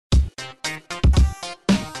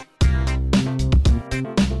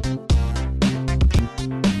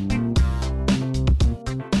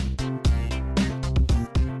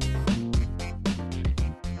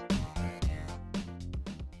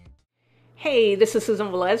Hey, this is Susan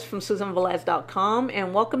Velez from SusanVelez.com,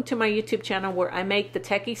 and welcome to my YouTube channel where I make the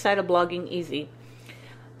techie side of blogging easy.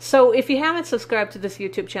 So if you haven't subscribed to this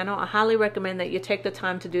YouTube channel, I highly recommend that you take the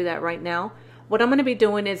time to do that right now. What I'm going to be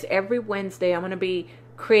doing is every Wednesday I'm going to be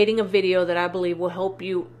creating a video that I believe will help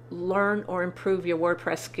you learn or improve your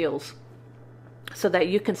WordPress skills so that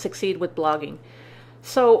you can succeed with blogging.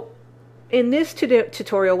 So in this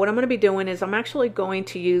tutorial, what I'm going to be doing is I'm actually going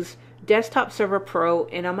to use Desktop Server Pro,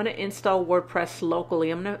 and I'm going to install WordPress locally.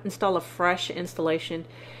 I'm going to install a fresh installation,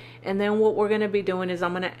 and then what we're going to be doing is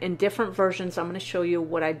I'm going to, in different versions, I'm going to show you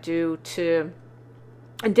what I do to,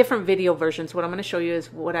 in different video versions, what I'm going to show you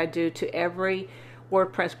is what I do to every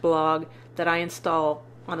WordPress blog that I install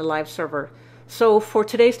on a live server. So for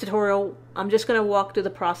today's tutorial, I'm just going to walk through the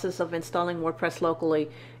process of installing WordPress locally.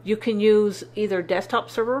 You can use either Desktop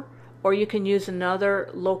Server, or you can use another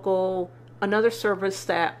service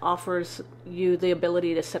that offers you the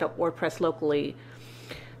ability to set up WordPress locally.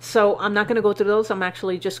 So I'm not going to go through those. I'm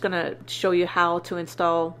actually just going to show you how to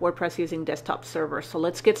install WordPress using Desktop Server. So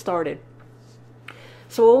let's get started.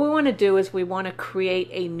 So what we want to do is we want to create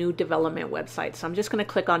a new development website. So I'm just going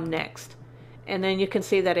to click on Next. And then you can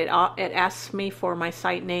see that it asks me for my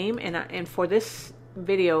site name. And for this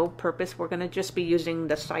video purpose, we're going to just be using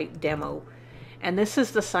the site demo. And this is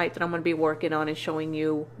the site that I'm going to be working on and showing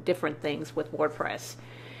you different things with WordPress.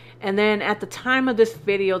 And then at the time of this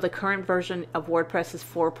video, the current version of WordPress is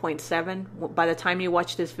 4.7. By the time you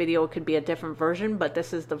watch this video, it could be a different version, but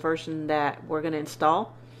this is the version that we're going to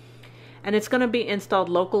install. And it's going to be installed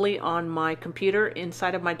locally on my computer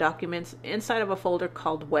inside of my documents, inside of a folder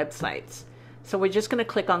called Websites. So we're just going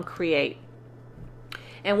to click on Create.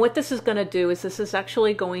 And what this is going to do is this is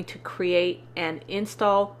actually going to create and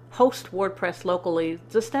host WordPress locally,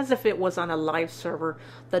 just as if it was on a live server.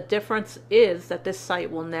 The difference is that this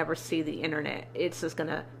site will never see the internet. It's just going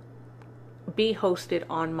to be hosted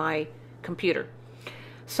on my computer.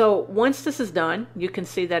 So once this is done, you can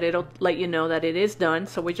see that it'll let you know that it is done.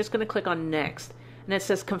 So we're just going to click on Next. And it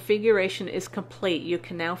says configuration is complete. You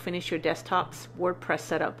can now finish your desktop's WordPress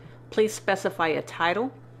setup. Please specify a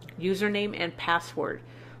title, username, and password.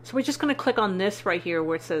 So we're just going to click on this right here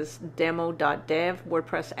where it says demo.dev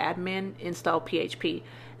WordPress admin install PHP,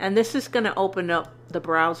 and this is going to open up the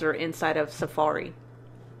browser inside of Safari.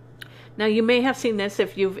 Now you may have seen this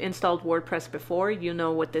if you've installed WordPress before. You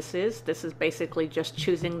know what this is. This is basically just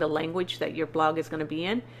choosing the language that your blog is going to be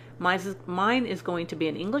in. Mine is going to be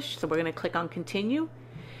in English, so we're going to click on continue.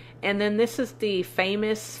 And then this is the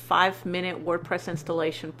famous 5-minute WordPress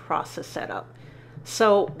installation process setup.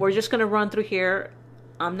 So we're just going to run through here.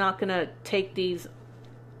 I'm not going to take these,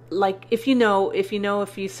 like if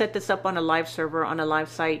you set this up on a live server, on a live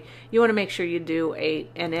site, you want to make sure you do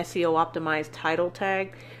an SEO optimized title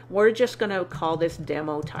tag. We're just going to call this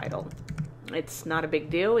demo title. It's not a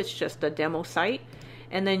big deal. It's just a demo site.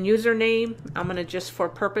 And then username, I'm going to just for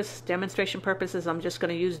demonstration purposes, I'm just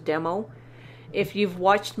going to use demo. If you've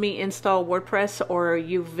watched me install WordPress or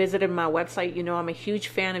you've visited my website, you know I'm a huge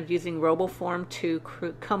fan of using RoboForm to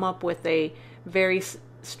come up with a very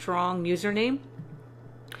strong username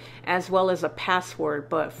as well as a password.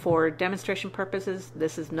 But for demonstration purposes,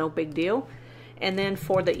 this is no big deal. And then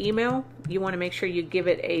for the email, you want to make sure you give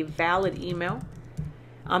it a valid email.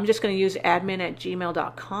 I'm just going to use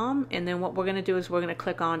admin@gmail.com. And then what we're going to do is we're going to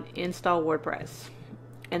click on Install WordPress.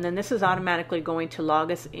 And then this is automatically going to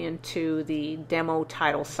log us into the demo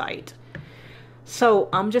title site. So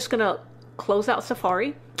I'm just going to close out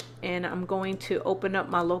Safari, and I'm going to open up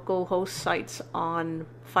my local host sites on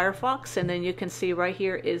Firefox. And then you can see right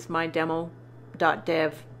here is my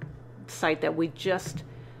demo.dev site that we just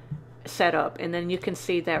set up. And then you can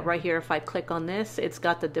see that right here, if I click on this, it's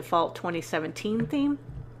got the default 2017 theme.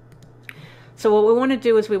 So what we want to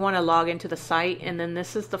do is we want to log into the site, and then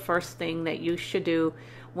this is the first thing that you should do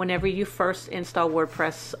whenever you first install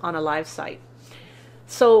WordPress on a live site.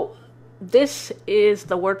 So this is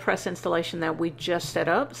the WordPress installation that we just set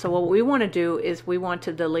up. So what we want to do is we want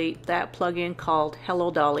to delete that plugin called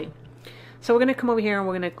Hello Dolly. So we're going to come over here and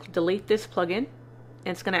we're going to delete this plugin.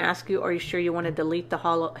 And it's going to ask you, are you sure you want to delete the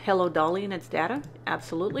Hello Dolly and its data?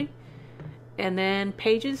 Absolutely. And then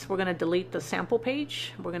pages, we're going to delete the sample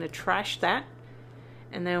page. We're going to trash that.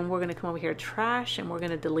 And then we're going to come over here, trash, and we're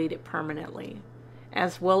going to delete it permanently,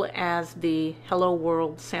 as well as the Hello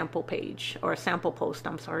World sample page, or sample post,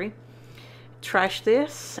 I'm sorry. Trash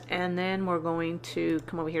this, and then we're going to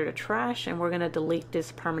come over here to trash, and we're going to delete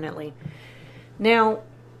this permanently. Now,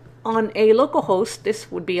 on a local host,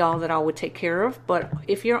 this would be all that I would take care of, but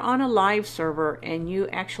if you're on a live server and you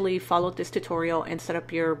actually followed this tutorial and set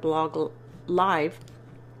up your blog live,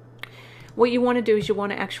 what you want to do is you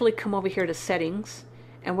want to actually come over here to settings,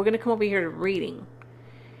 and we're going to come over here to reading.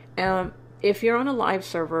 If you're on a live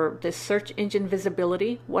server, this search engine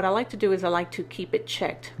visibility, what I like to do is I like to keep it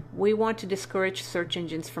checked. We want to discourage search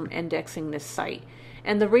engines from indexing this site.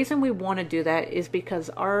 And the reason we want to do that is because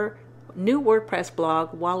our new WordPress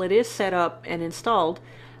blog, while it is set up and installed,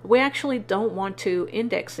 we actually don't want to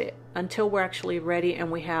index it until we're actually ready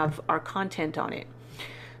and we have our content on it.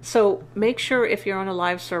 So make sure if you're on a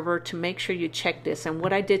live server to make sure you check this. And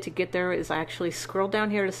what I did to get there is I actually scrolled down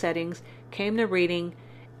here to settings, came to reading,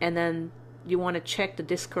 and then you want to check to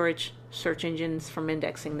discourage search engines from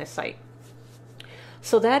indexing this site.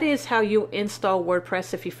 So that is how you install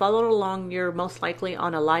WordPress. If you followed along, you're most likely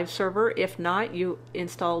on a live server. If not, you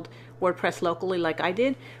installed WordPress locally like I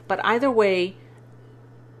did. But either way,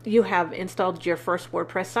 you have installed your first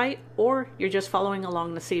WordPress site, or you're just following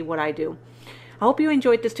along to see what I do. I hope you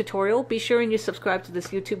enjoyed this tutorial. Be sure and you subscribe to this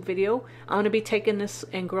YouTube video. I'm going to be taking this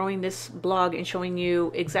and growing this blog and showing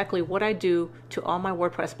you exactly what I do to all my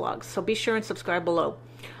WordPress blogs. So be sure and subscribe below.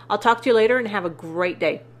 I'll talk to you later and have a great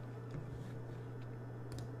day.